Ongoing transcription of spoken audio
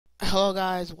Hello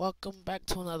guys, welcome back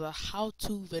to another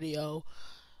how-to video.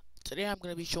 Today I'm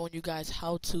going to be showing you guys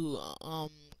how to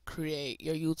create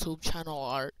your YouTube channel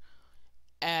art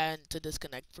and to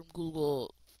disconnect from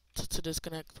Google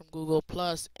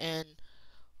Plus and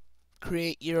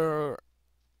create or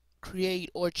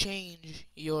change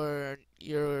your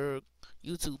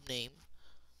YouTube name,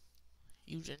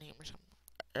 username or something.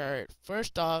 Alright,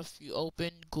 first off, you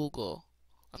open Google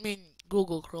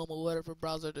Chrome or whatever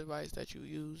browser device that you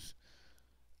use.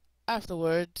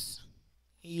 Afterwards,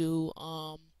 you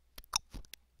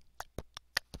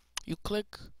you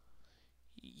click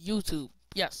YouTube.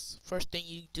 Yes, first thing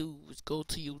you do is go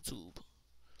to YouTube.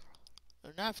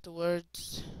 And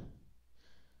afterwards,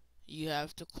 you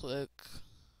have to click,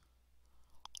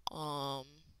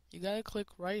 you gotta click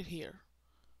right here.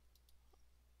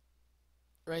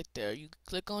 Right there. You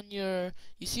click on you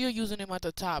see your username at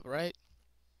the top, right?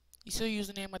 You see your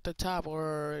username at the top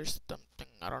or something,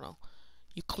 I don't know.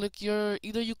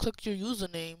 Either you click your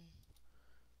username,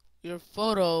 your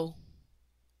photo,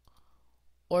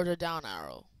 or the down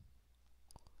arrow.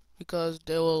 Because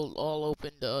they will all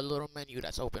open the little menu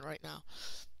that's open right now.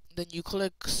 Then you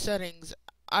click settings.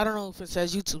 I don't know if it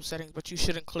says YouTube settings, but you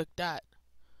shouldn't click that.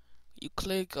 You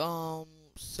click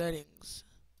settings.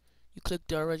 You click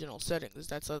the original settings.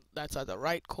 That's at the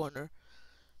right corner.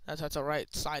 That's at the right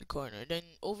side corner. Then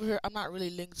over here, I'm not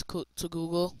really linked to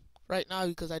Google right now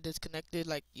because I disconnected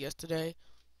like yesterday,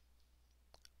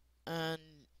 and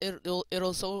it'll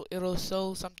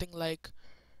show something like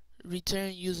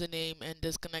return username and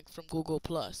disconnect from Google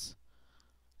Plus.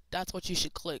 That's what you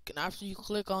should click. And after you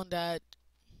click on that,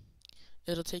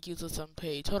 it'll take you to some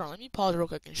page. Hold on, let me pause real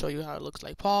quick and show you how it looks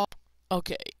like. Pause.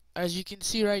 Okay, as you can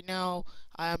see right now,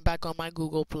 I am back on my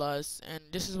Google Plus, and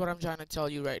this is what I'm trying to tell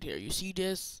you right here. You see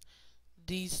these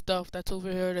stuff that's over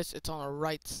here? It's on the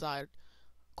right side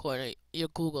corner, your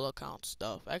Google account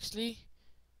stuff. Actually,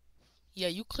 yeah,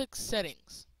 you click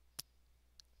settings.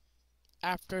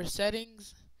 After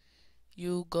settings,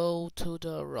 you go to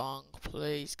the wrong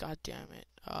place. God damn it.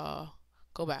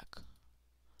 Go back.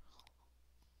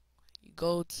 You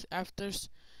go to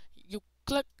you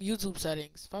click YouTube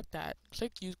settings. Fuck that.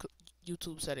 Click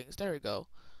YouTube settings. There we go.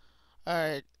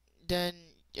 Alright, then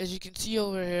as you can see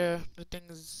over here, the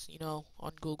things,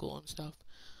 on Google and stuff.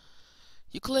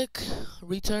 You click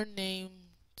return name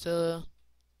to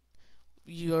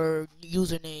your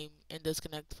username and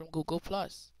disconnect from Google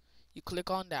Plus. You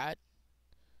click on that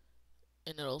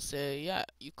and it'll say, yeah,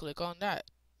 you click on that.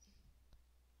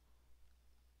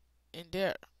 And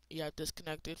there, you have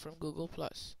disconnected from Google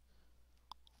Plus.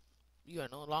 You are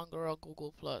no longer on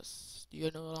Google Plus. You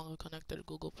are no longer connected to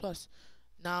Google Plus.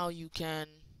 Now you can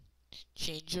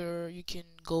you can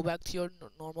go back to your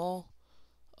normal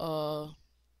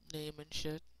name and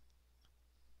shit.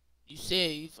 You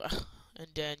save and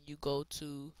then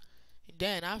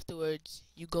afterwards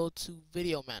you go to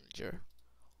Video Manager.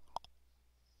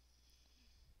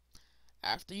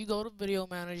 After you go to Video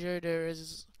Manager, there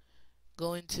is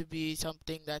going to be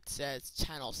something that says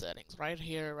channel settings right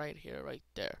here, right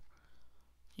there.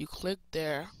 You click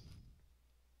there,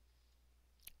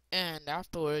 and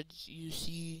afterwards you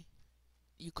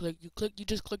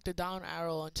just click the down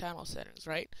arrow on channel settings,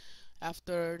 right?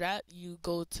 After that, you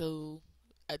go to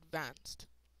advanced.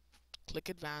 Click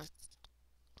advanced.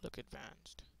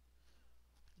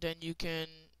 Then you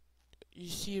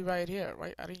see right here,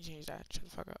 right? I didn't change that. Shut the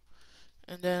fuck up.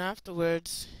 And then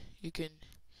afterwards, you can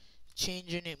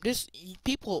change your name.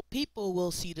 People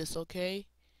will see this, okay?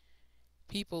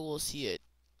 People will see it.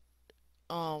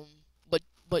 Um,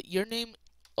 but your name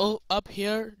up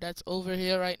here, that's over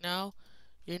here right now.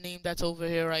 Your name that's over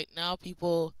here right now,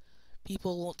 people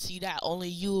won't see that. Only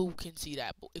you can see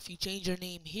that. But if you change your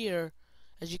name here,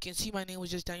 as you can see, my name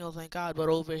was just Daniel, thank God. But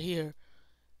over here,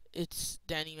 it's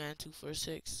Dannymann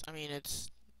 246. I mean,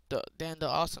 it's Dan the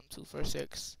Awesome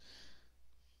 246.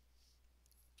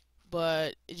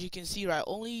 But as you can see, right,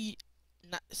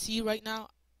 right now,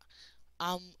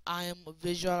 I am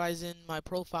visualizing my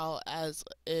profile as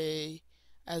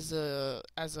how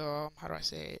do I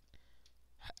say it?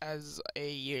 As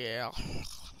a yeah.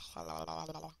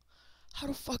 How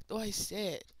the fuck do I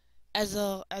say it? As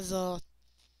a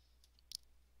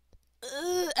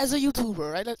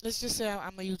YouTuber, right? Let's just say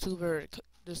I'm a YouTuber,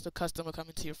 just a customer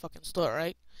coming to your fucking store,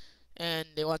 right? And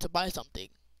they want to buy something.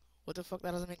 What the fuck?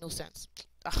 That doesn't make no sense.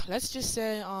 Let's just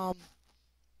say I'm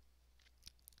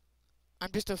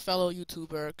just a fellow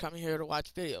YouTuber coming here to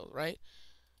watch videos, right?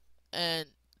 And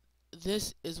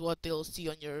this is what they'll see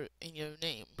on in your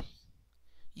name.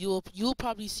 You'll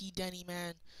probably see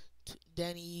Dannymann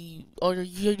Danny, or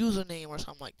your username or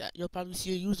something like that. You'll probably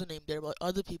see your username there, but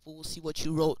other people will see what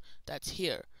you wrote that's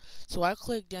here. So I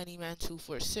click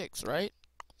Dannyman246, right?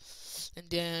 And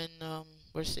then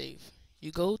we're save.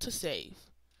 You go to save.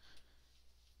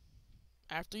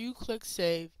 After you click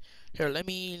save, here let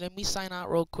me sign out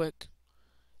real quick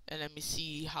and let me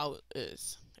see how it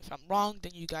is. If I'm wrong,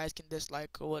 then you guys can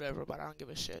dislike or whatever, but I don't give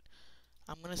a shit.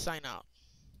 I'm gonna sign out.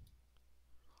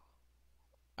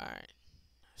 Alright.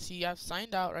 See, I've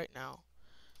signed out right now.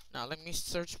 Now let me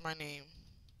search my name.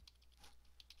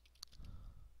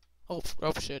 Oh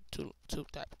shit, to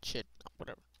that shit,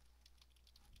 whatever.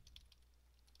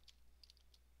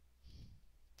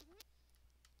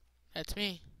 That's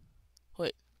me.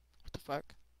 Wait, what the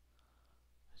fuck?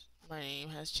 My name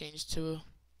has changed to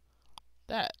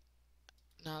that.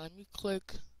 Now let me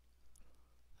click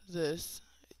this.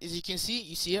 As you can see,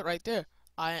 you see it right there.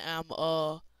 I am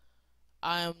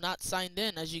not signed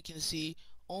in, as you can see.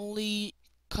 Only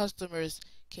customers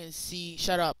can see.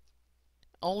 Shut up.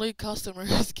 Only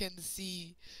customers can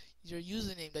see your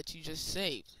username that you just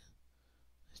saved.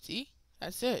 See?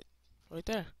 That's it. Right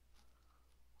there.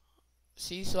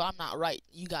 See, so I'm not right.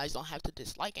 You guys don't have to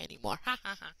dislike anymore. Ha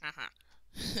ha ha ha ha.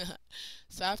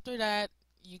 So after that,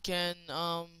 you can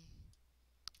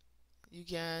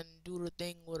do the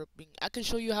thing with a thing. I can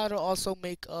show you how to also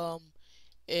make a.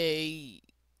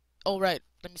 Oh right,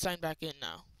 let me sign back in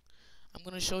now. I'm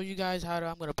gonna show you guys how to.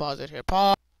 I'm gonna pause it here.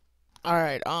 Pause. All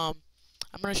right. I'm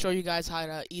gonna show you guys how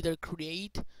to either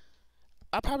create.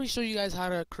 I'll probably show you guys how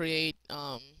to create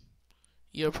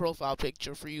your profile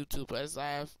picture for YouTube, as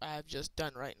I have just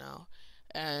done right now,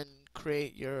 and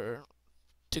create your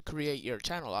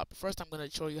channel art. But first, I'm gonna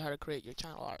show you how to create your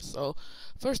channel art. So,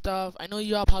 first off, I know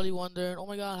y'all probably wondering, oh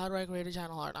my god, how do I create a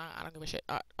channel art? I don't give a shit.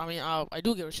 I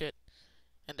do give a shit,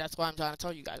 and that's why I'm trying to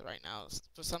tell you guys right now.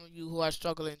 For some of you who are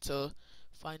struggling to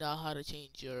find out how to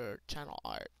change your channel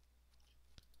art.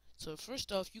 So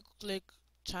first off, you click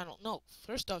channel. No,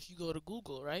 first off, you go to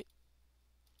Google, right?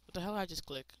 What the hell I just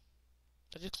click?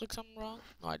 Did I just click something wrong?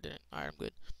 No, I didn't. Alright, I'm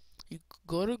good. You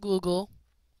go to Google.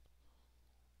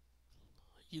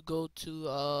 You go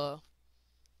to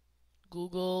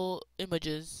Google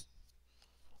Images.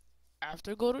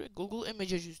 After go to Google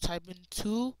Images, you type in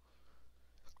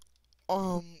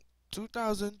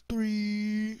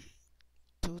 2003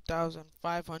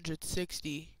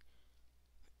 2560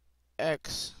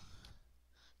 x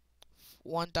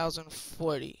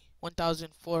 1440.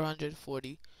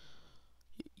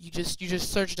 You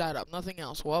just search that up. Nothing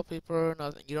else. Wallpaper,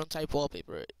 nothing. You don't type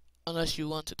wallpaper unless you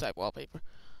want to type wallpaper.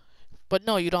 But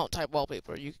no, you don't type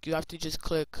wallpaper. You have to just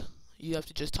click. You have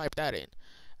to just type that in.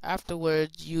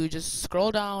 Afterwards, you just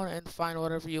scroll down and find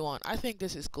whatever you want. I think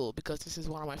this is cool because this is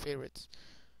one of my favorites.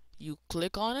 You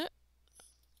click on it.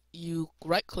 You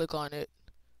right click on it.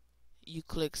 You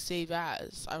click save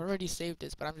as. I've already saved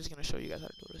this, but I'm just gonna show you guys how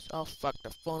to do this. Oh fuck, the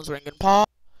phone's ringing. Pause.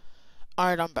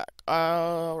 Alright, I'm back.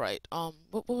 Alright.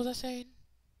 What was I saying?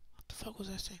 What the fuck was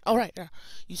I saying? Alright, there.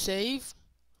 You save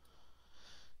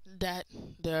that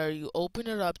there. You open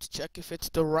it up to check if it's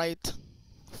the right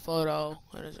photo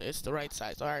and it's the right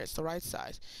size. Alright, it's the right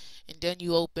size. And then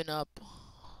you open up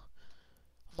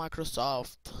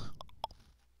Microsoft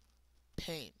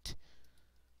Paint.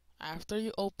 After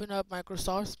you open up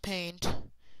Microsoft Paint,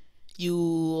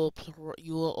 you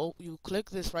click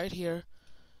this right here,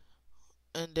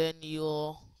 and then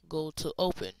you'll go to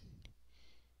open.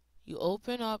 You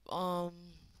open up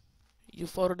your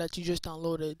photo that you just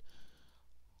downloaded.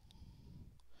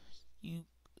 You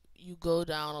go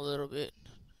down a little bit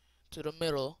to the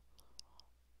middle.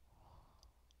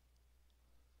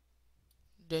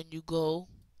 Then you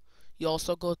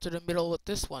also go to the middle with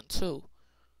this one too.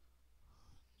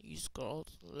 You scroll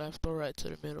left or right to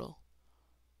the middle.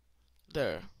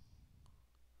 There.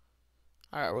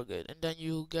 Alright, we're good. And then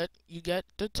you get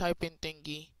the typing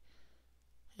thingy.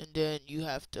 And then you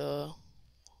have to,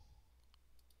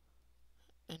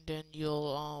 and then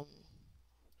you'll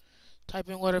type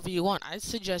in whatever you want. I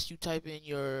suggest you type in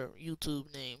your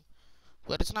YouTube name,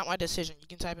 but it's not my decision. You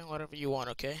can type in whatever you want,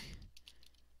 okay?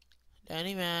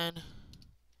 Dannyman,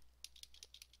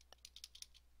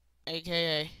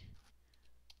 aka.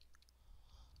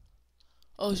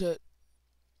 Oh shit.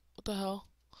 What the hell?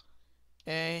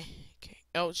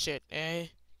 Oh shit.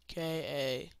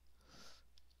 AKA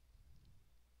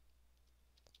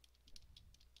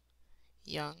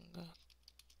Young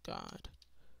God.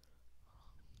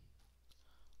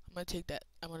 I'm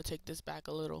gonna take this back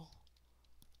a little.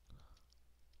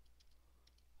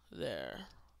 There.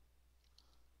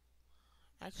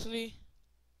 Actually,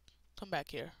 come back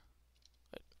here.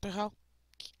 What the hell?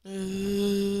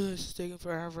 It's taking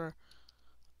forever.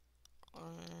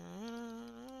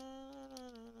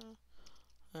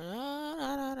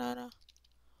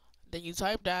 Then you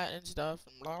type that and stuff.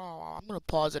 I'm gonna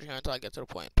pause it here until I get to the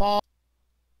point. Pause.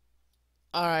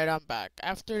 Alright, I'm back.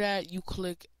 After that, you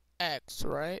click X,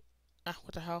 right? Ah,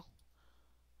 what the hell?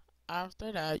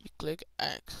 After that, you click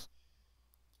X.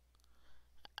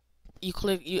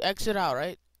 You exit out,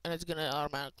 right? And it's gonna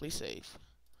automatically save.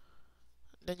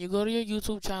 Then you go to your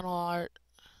YouTube channel art,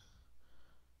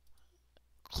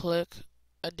 click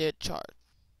edit chart.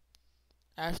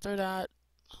 After that,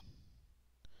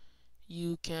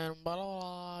 you can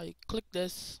you click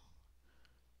this,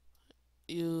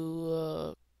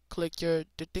 you click the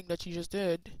thing that you just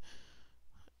did,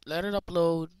 let it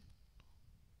upload.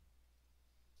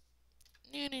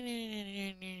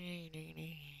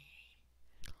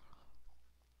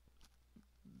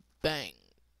 Bang.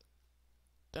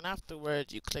 Then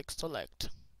afterwards you click select.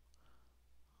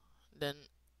 Then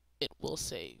it will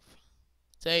save.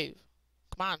 Save.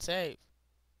 Come on, save.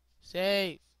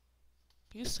 Save.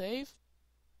 You save?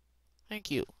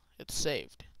 Thank you. It's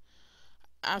saved.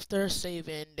 After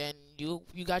saving, then you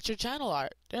got your channel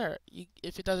art there.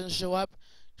 If it doesn't show up,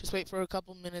 just wait for a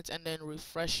couple minutes and then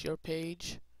refresh your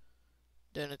page.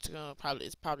 Then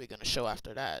it's probably gonna show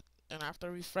after that. And after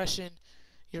refreshing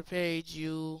your page,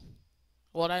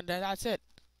 that's it.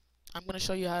 I'm gonna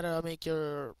show you how to make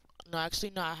your no,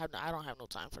 actually no, I don't have no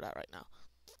time for that right now.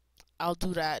 I'll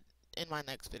do that in my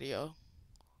next video.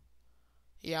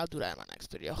 Yeah, I'll do that in my next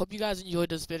video. Hope you guys enjoyed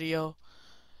this video.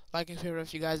 Like and favorite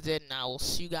if you guys did, and I will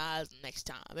see you guys next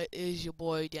time. It is your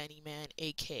boy Dannymann,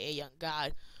 aka Young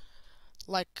God.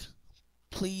 Like,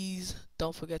 please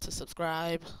don't forget to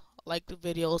subscribe, like the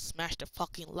video, smash the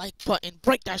fucking like button,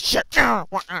 break that shit. Uh,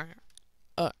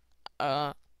 uh,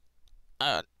 uh,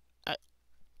 uh,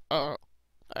 uh,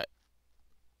 uh,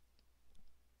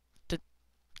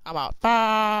 I'm out.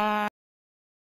 Bye.